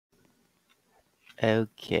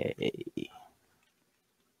Okay.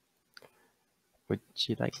 Would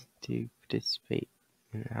you like to participate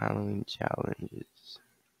in Halloween challenges?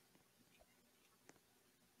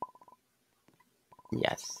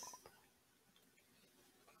 Yes.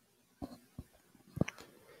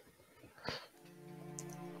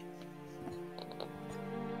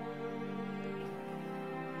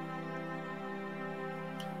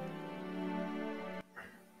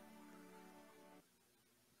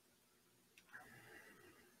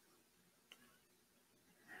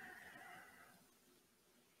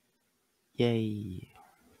 Yay.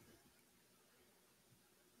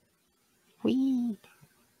 Whee!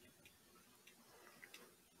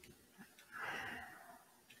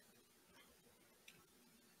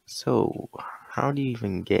 So, how do you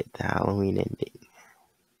even get the Halloween ending?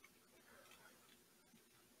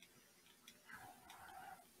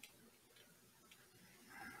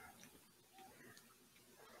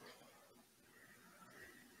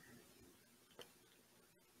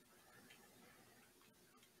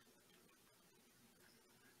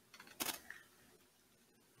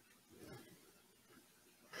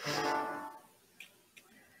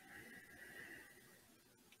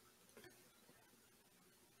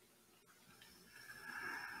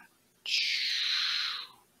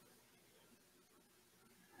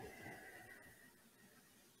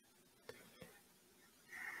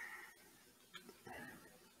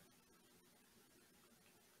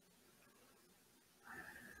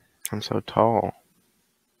 I'm so tall.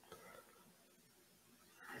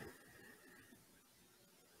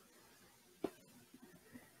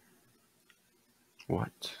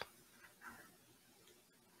 What?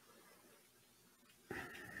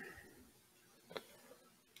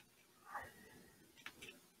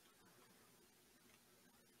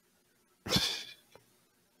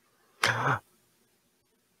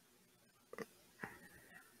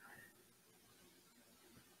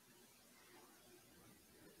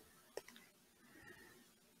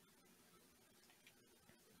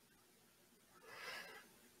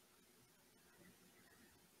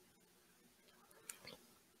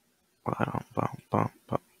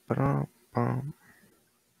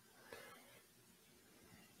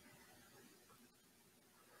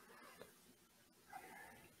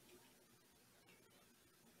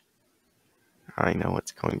 I know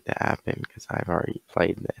what's going to happen because I've already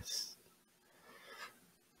played this.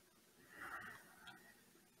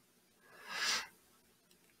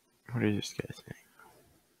 What is this guy saying?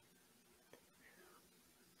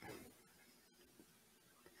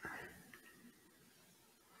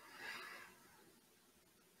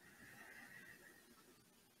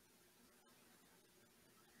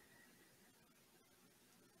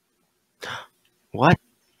 What?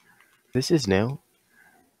 This is new?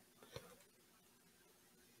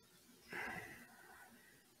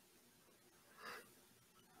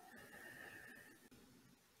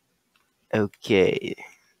 Okay.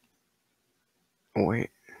 Wait.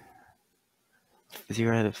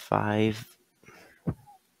 0 out of 5.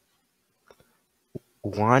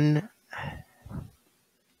 1.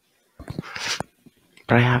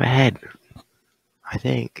 But I have a head. I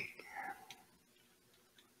think.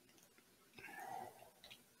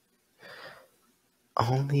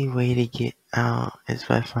 Only way to get out is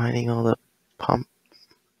by finding all the pumpkins.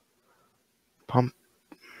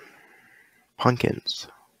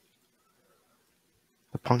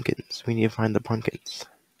 The pumpkins. We need to find the pumpkins.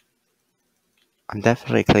 I'm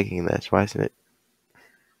definitely clicking this. Why isn't it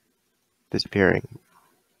disappearing?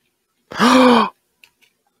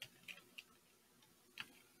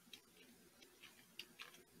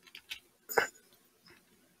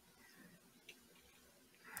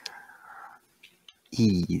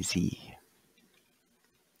 Easy.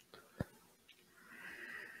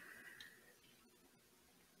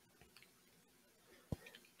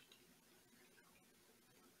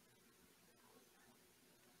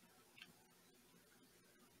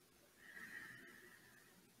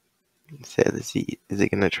 So let's see. Is it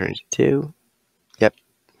gonna turn into 2? Yep.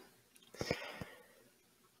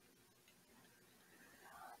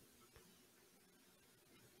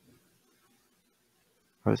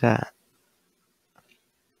 What was that?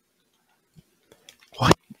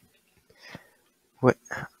 What? What?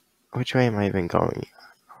 Which way am I even going?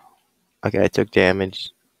 Okay, I took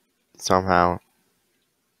damage somehow.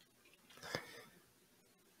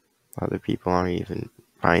 Other people aren't even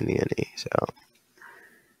finding any, so.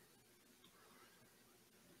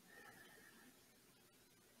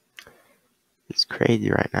 It's crazy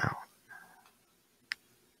right now.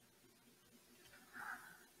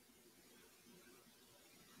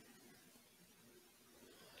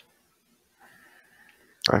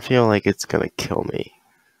 I feel like it's gonna kill me.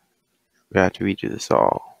 We have to redo this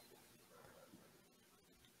all.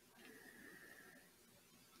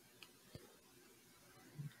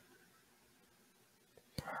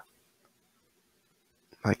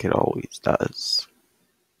 Like it always does.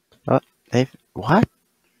 Oh, what?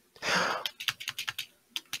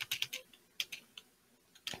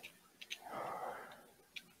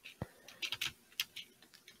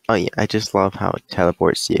 Oh yeah, I just love how it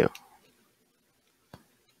teleports you.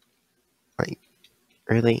 Like,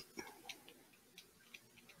 really?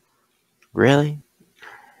 Really?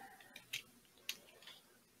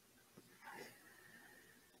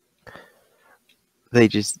 They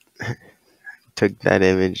just took that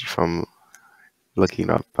image from looking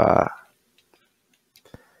up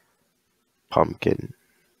pumpkin.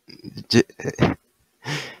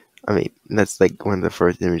 I mean, that's like one of the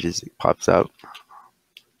first images that pops up.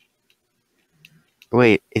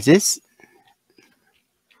 Wait, is this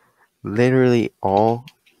literally all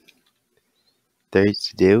there is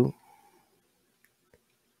to do?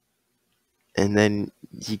 And then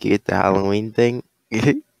you get the Halloween thing?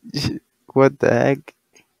 What the heck?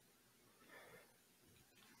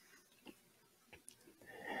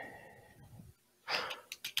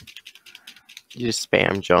 You just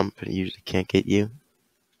spam jump and it usually can't get you.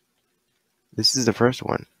 This is the first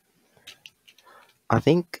one. I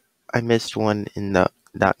think I missed one in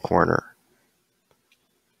that corner.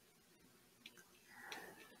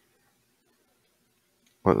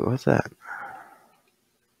 What was that?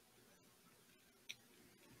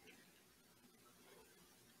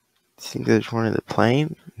 You think there's one in the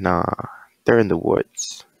plane? Nah, they're in the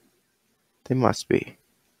woods. They must be.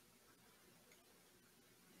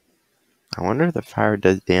 I wonder if the fire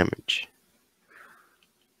does damage.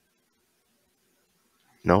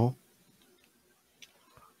 No?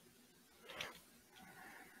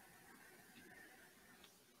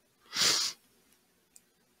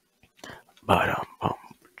 But well,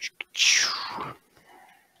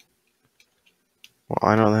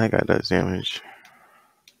 I know that guy does damage.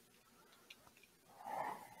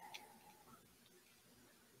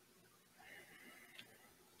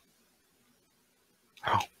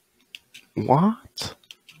 Oh, what?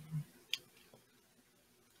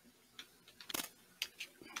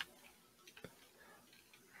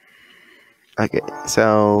 Okay,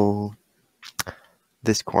 so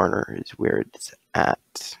this corner is where it's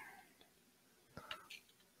at.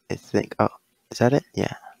 I think. Oh, is that it?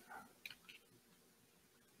 Yeah.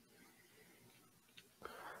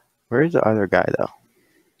 Where's the other guy though?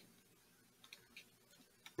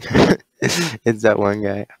 It's that one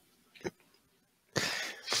guy.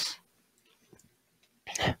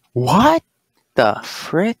 What the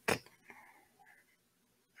frick?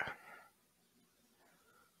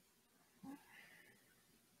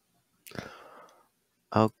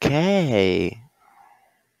 Okay.